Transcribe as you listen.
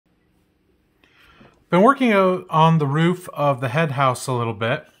Been working out on the roof of the head house a little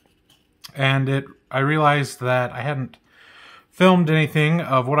bit, and I realized that I hadn't filmed anything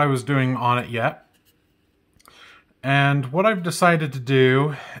of what I was doing on it yet. And what I've decided to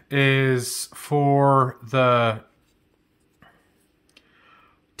do is, for the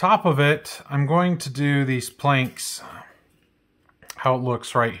top of it, I'm going to do these planks, how it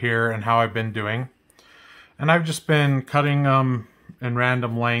looks right here and how I've been doing. And I've just been cutting them in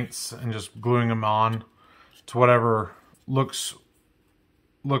random lengths and just gluing them on to whatever looks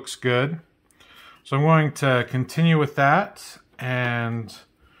good. So I'm going to continue with that and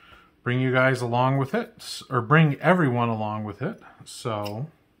bring you guys along with it, or bring everyone along with it.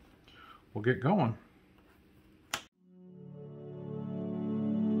 So we'll get going.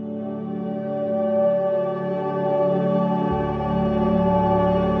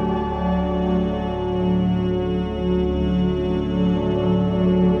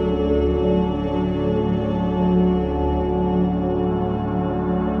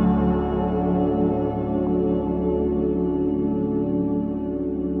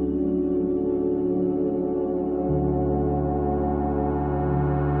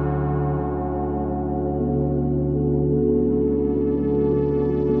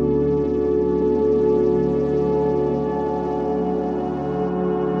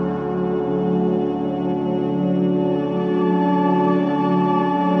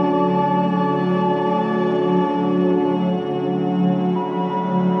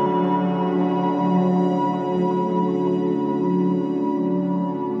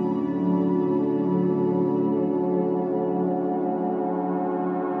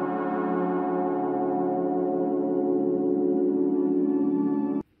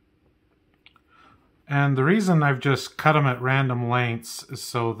 And the reason I've just cut them at random lengths is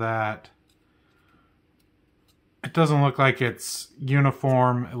so that it doesn't look like it's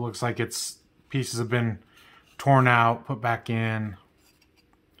uniform. It looks like pieces have been torn out, put back in.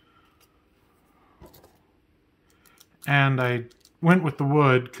 And I went with the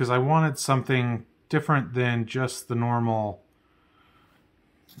wood because I wanted something different than just the normal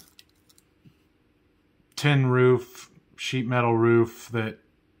tin roof, sheet metal roof that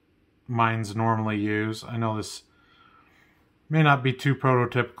mines normally use. I know this may not be too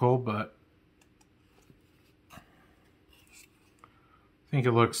prototypical, but I think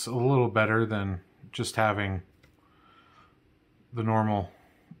it looks a little better than just having the normal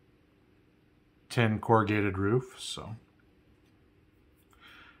tin corrugated roof. So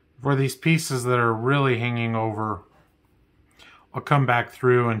for these pieces that are really hanging over, I'll come back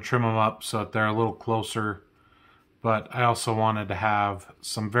through and trim them up so that they're a little closer. But I also wanted to have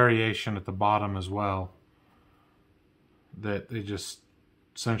some variation at the bottom as well, that they just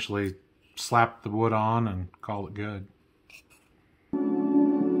essentially slap the wood on and call it good.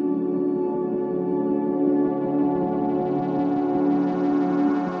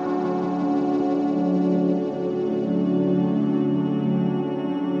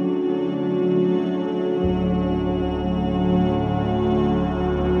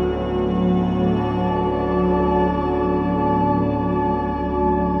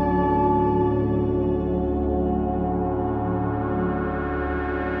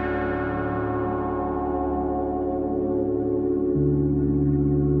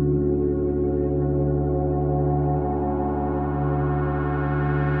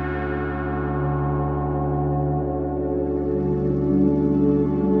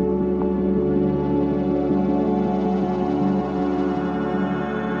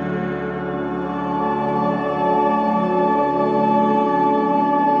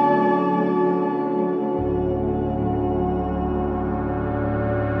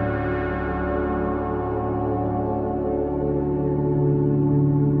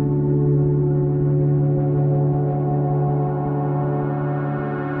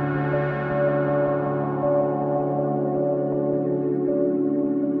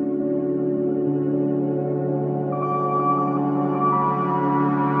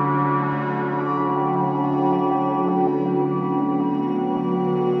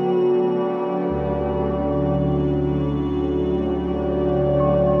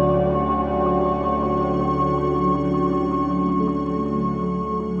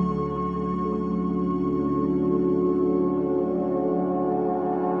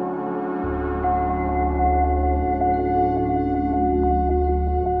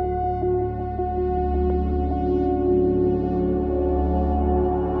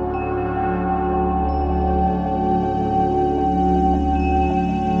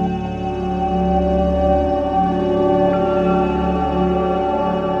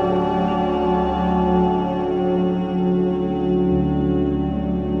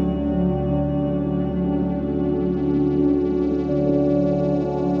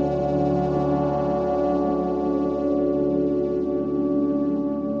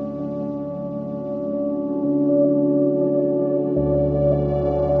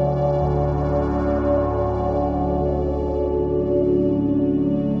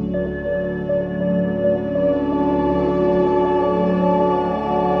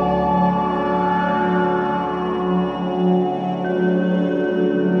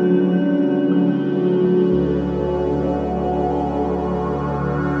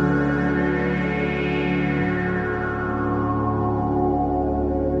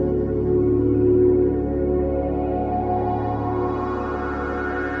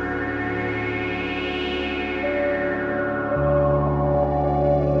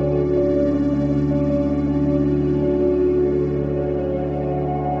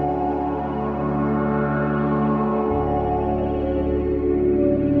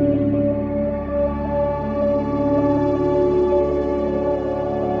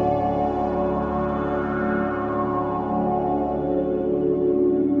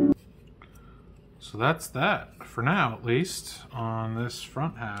 that's that, for now at least, on this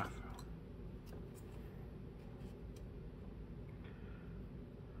front half.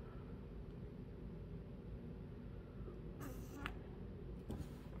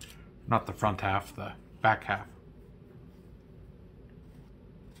 Not the front half, the back half.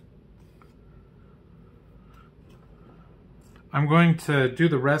 I'm going to do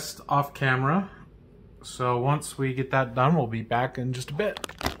the rest off camera, so once we get that done, we'll be back in just a bit.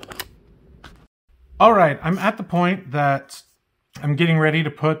 Alright, I'm at the point that I'm getting ready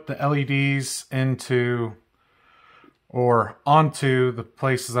to put the LEDs into or onto the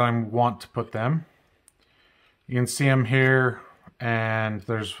places that I want to put them. You can see them here, and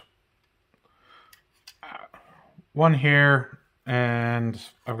there's one here, and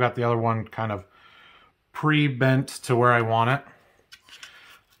I've got the other one kind of pre-bent to where I want it.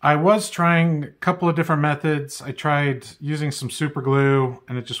 I was trying a couple of different methods. I tried using some super glue,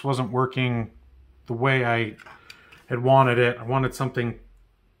 and it just wasn't working the way I had wanted it. I wanted something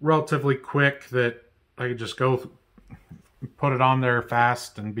relatively quick that I could just go put it on there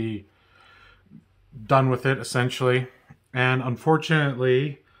fast and be done with it, essentially. And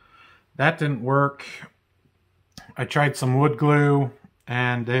unfortunately, that didn't work. I tried some wood glue,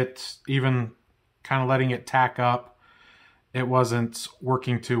 and it, even kind of letting it tack up, it wasn't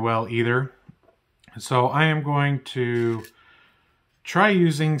working too well either. So I am going to try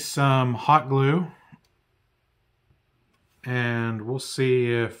using some hot glue, and we'll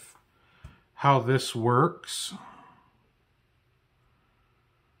see how this works.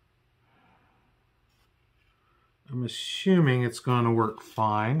 I'm assuming it's going to work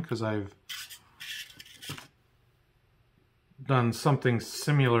fine because I've done something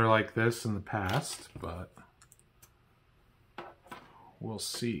similar like this in the past, but we'll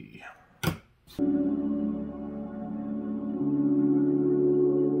see.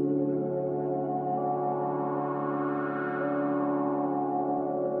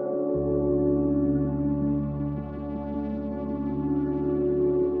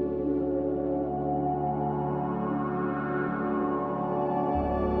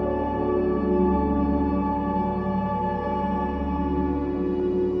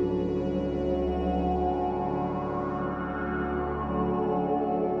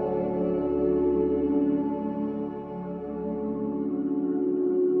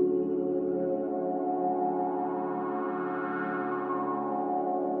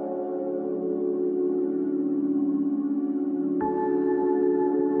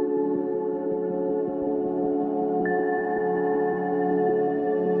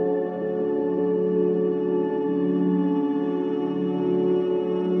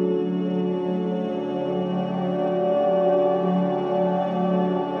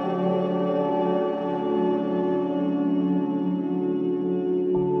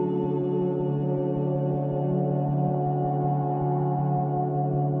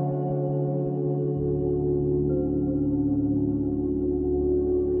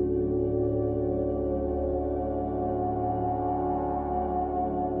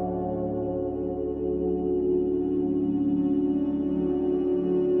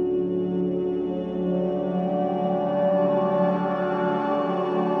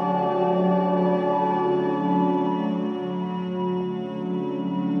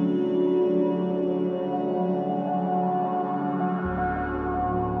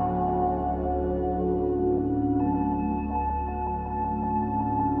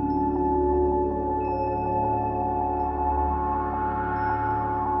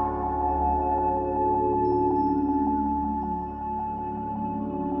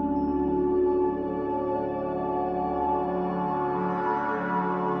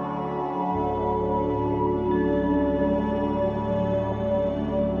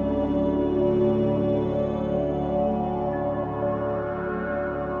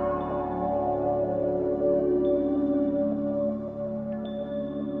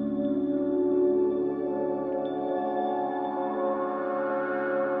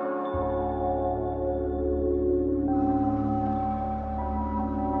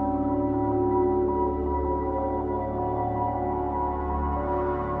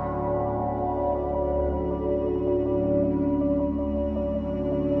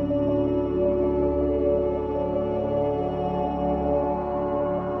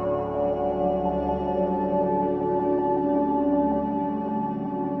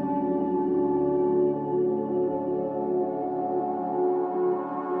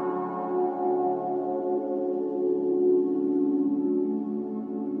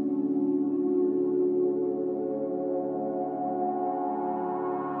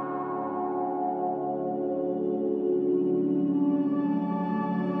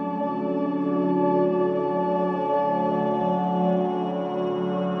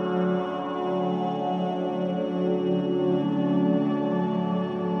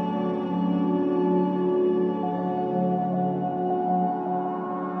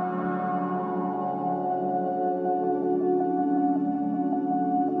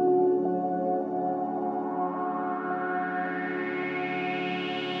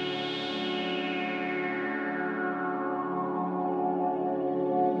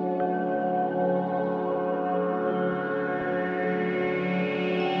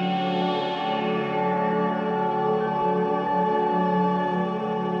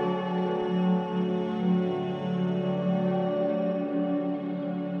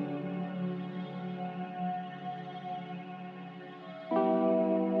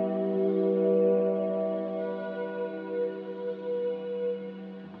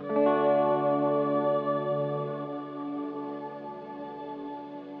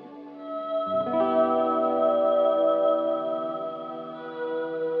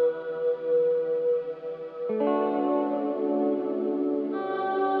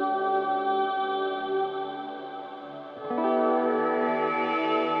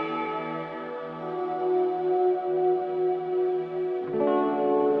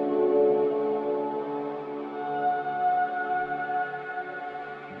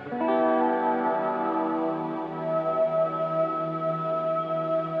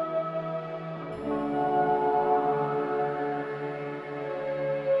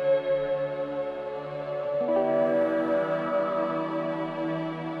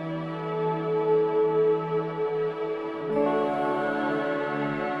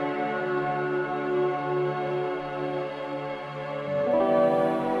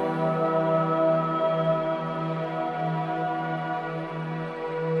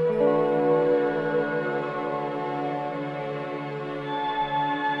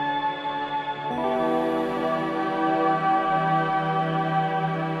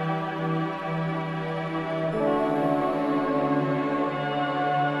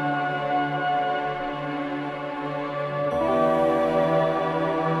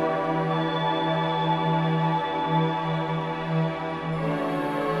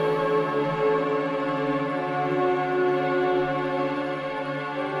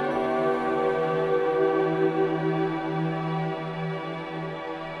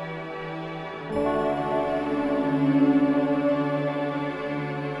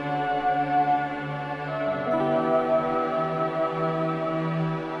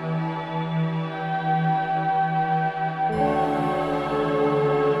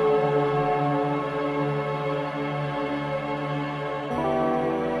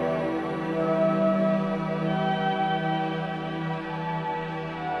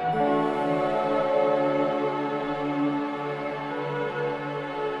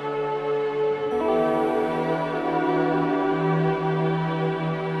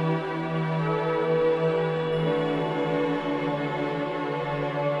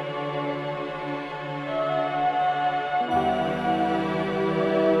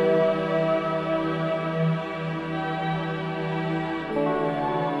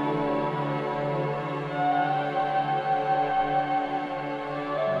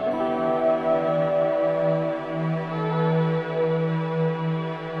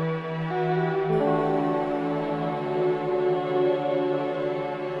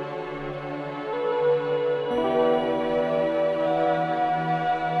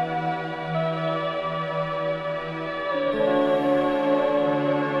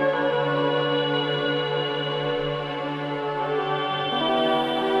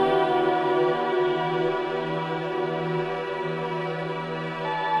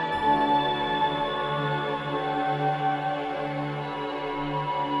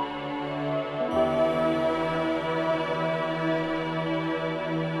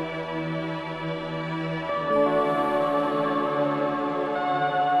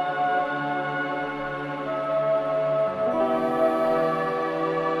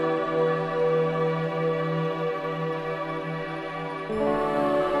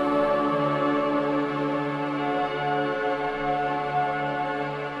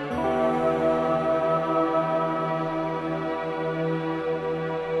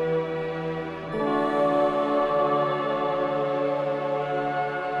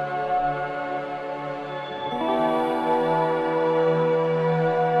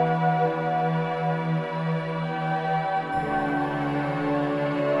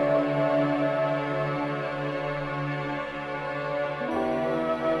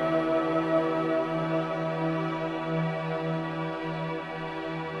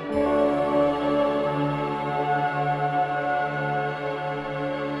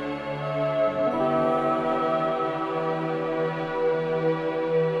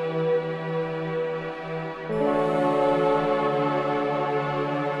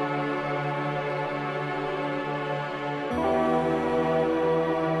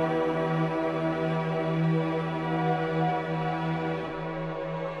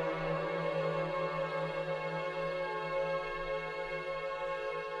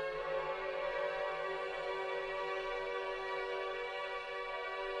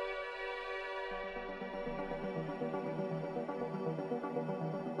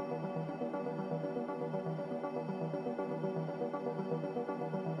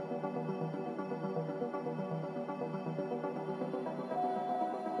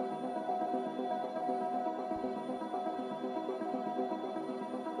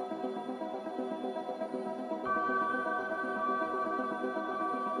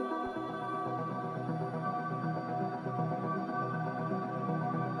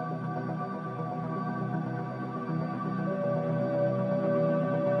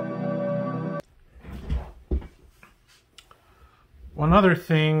 One other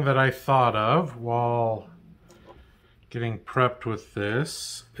thing that I thought of while getting prepped with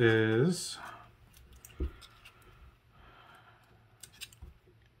this is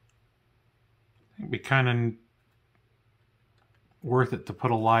it'd be kind of worth it to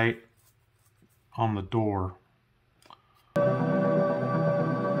put a light on the door.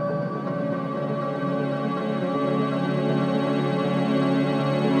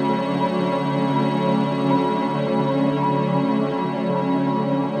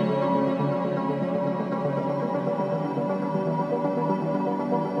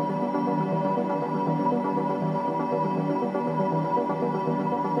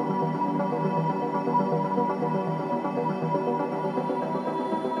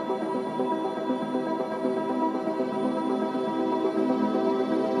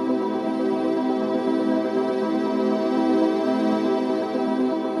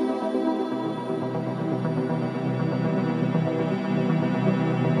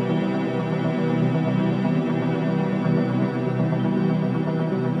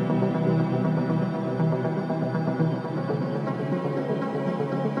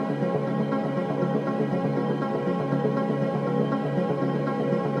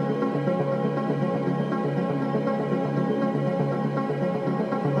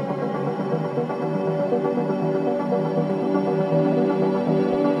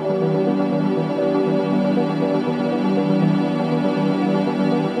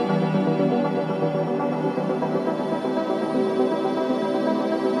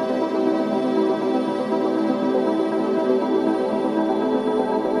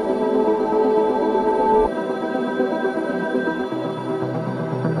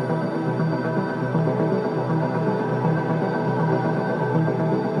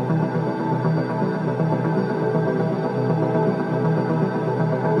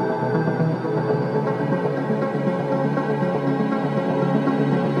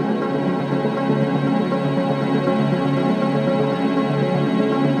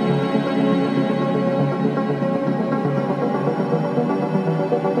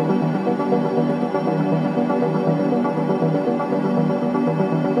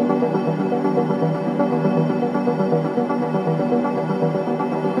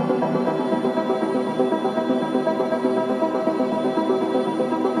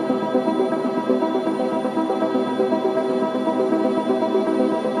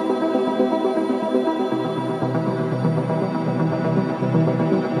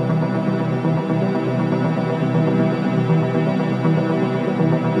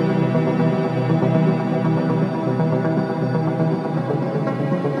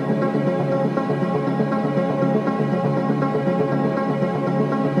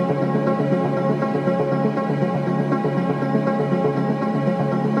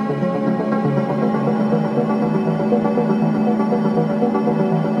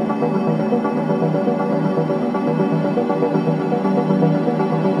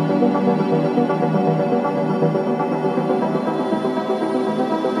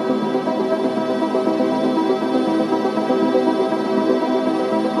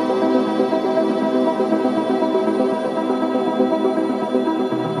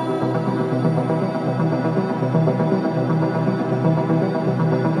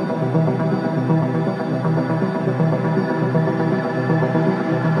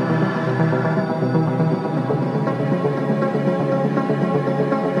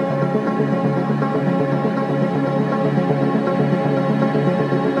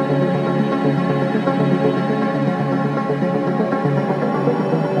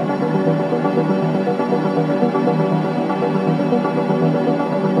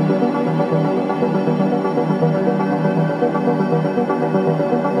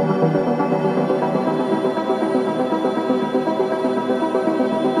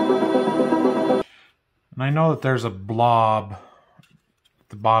 And I know that there's a blob at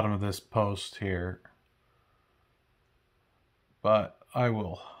the bottom of this post here, but I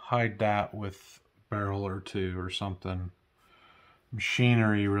will hide that with a barrel or two or something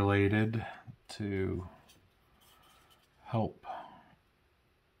machinery related to help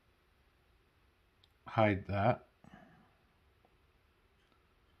hide that.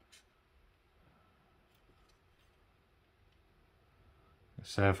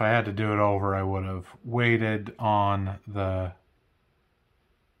 So if I had to do it over, I would have waited on the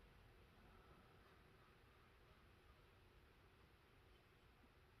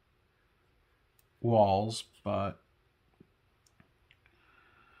walls, but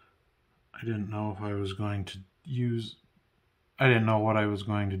I didn't know if I was going to use, I didn't know what I was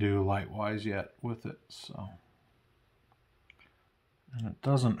going to do light-wise yet with it, so. And it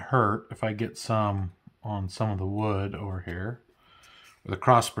doesn't hurt if I get some on some of the wood over here. with a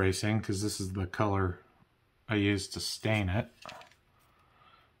cross bracing, because this is the color I used to stain it.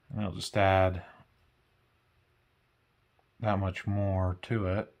 And I'll just add that much more to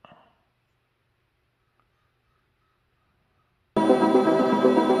it.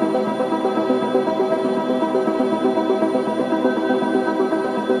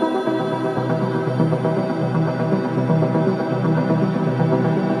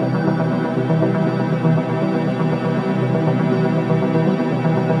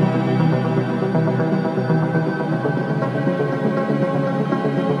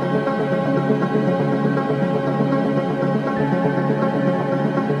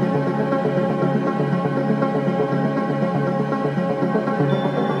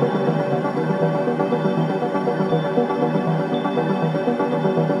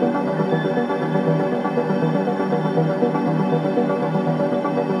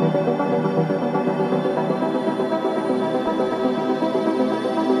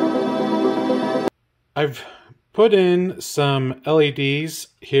 I've put in some LEDs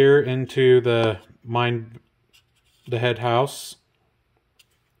here into the head house.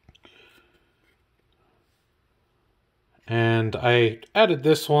 And I added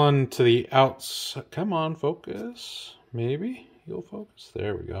this one to the outside. Come on, focus. Maybe you'll focus.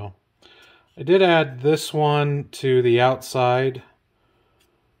 There we go. I did add this one to the outside.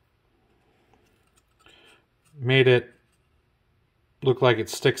 Made it look like it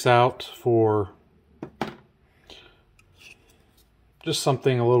sticks out for just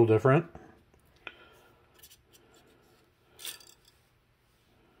something a little different.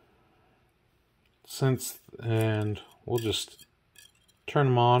 And we'll just turn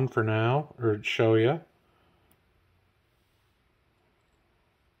them on for now, or show you.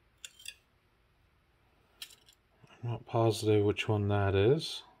 I'm not positive which one that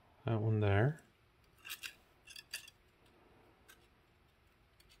is. That one there.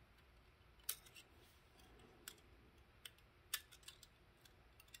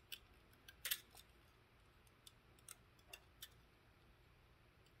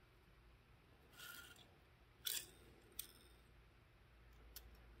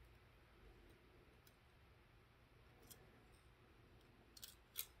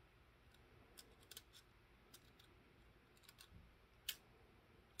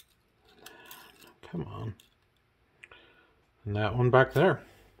 Come on. And that one back there.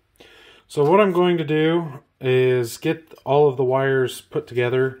 So what I'm going to do is get all of the wires put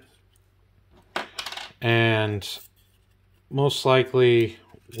together, and most likely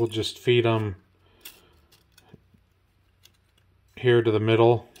we'll just feed them here to the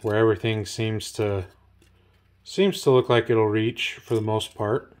middle where everything seems to look like it'll reach for the most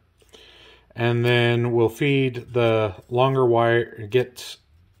part. And then we'll feed the longer wire,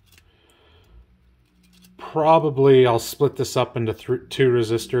 probably I'll split this up into two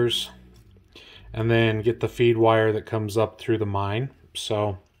resistors, and then get the feed wire that comes up through the mine.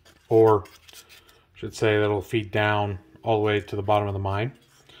 So, or I should say that'll feed down all the way to the bottom of the mine.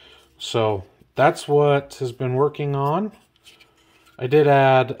 So that's what has been working on. I did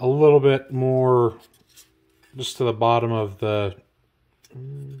add a little bit more just to the bottom of the, I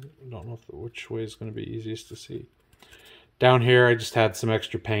don't know which way is going to be easiest to see. Down here I just had some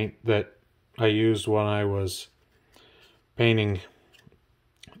extra paint that I used when I was painting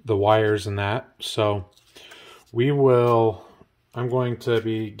the wires and that. So I'm going to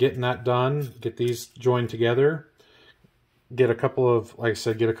be getting that done, get these joined together, get a couple of, like I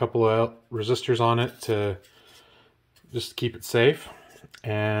said, get a couple of resistors on it to just keep it safe,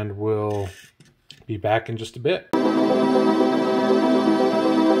 and we'll be back in just a bit.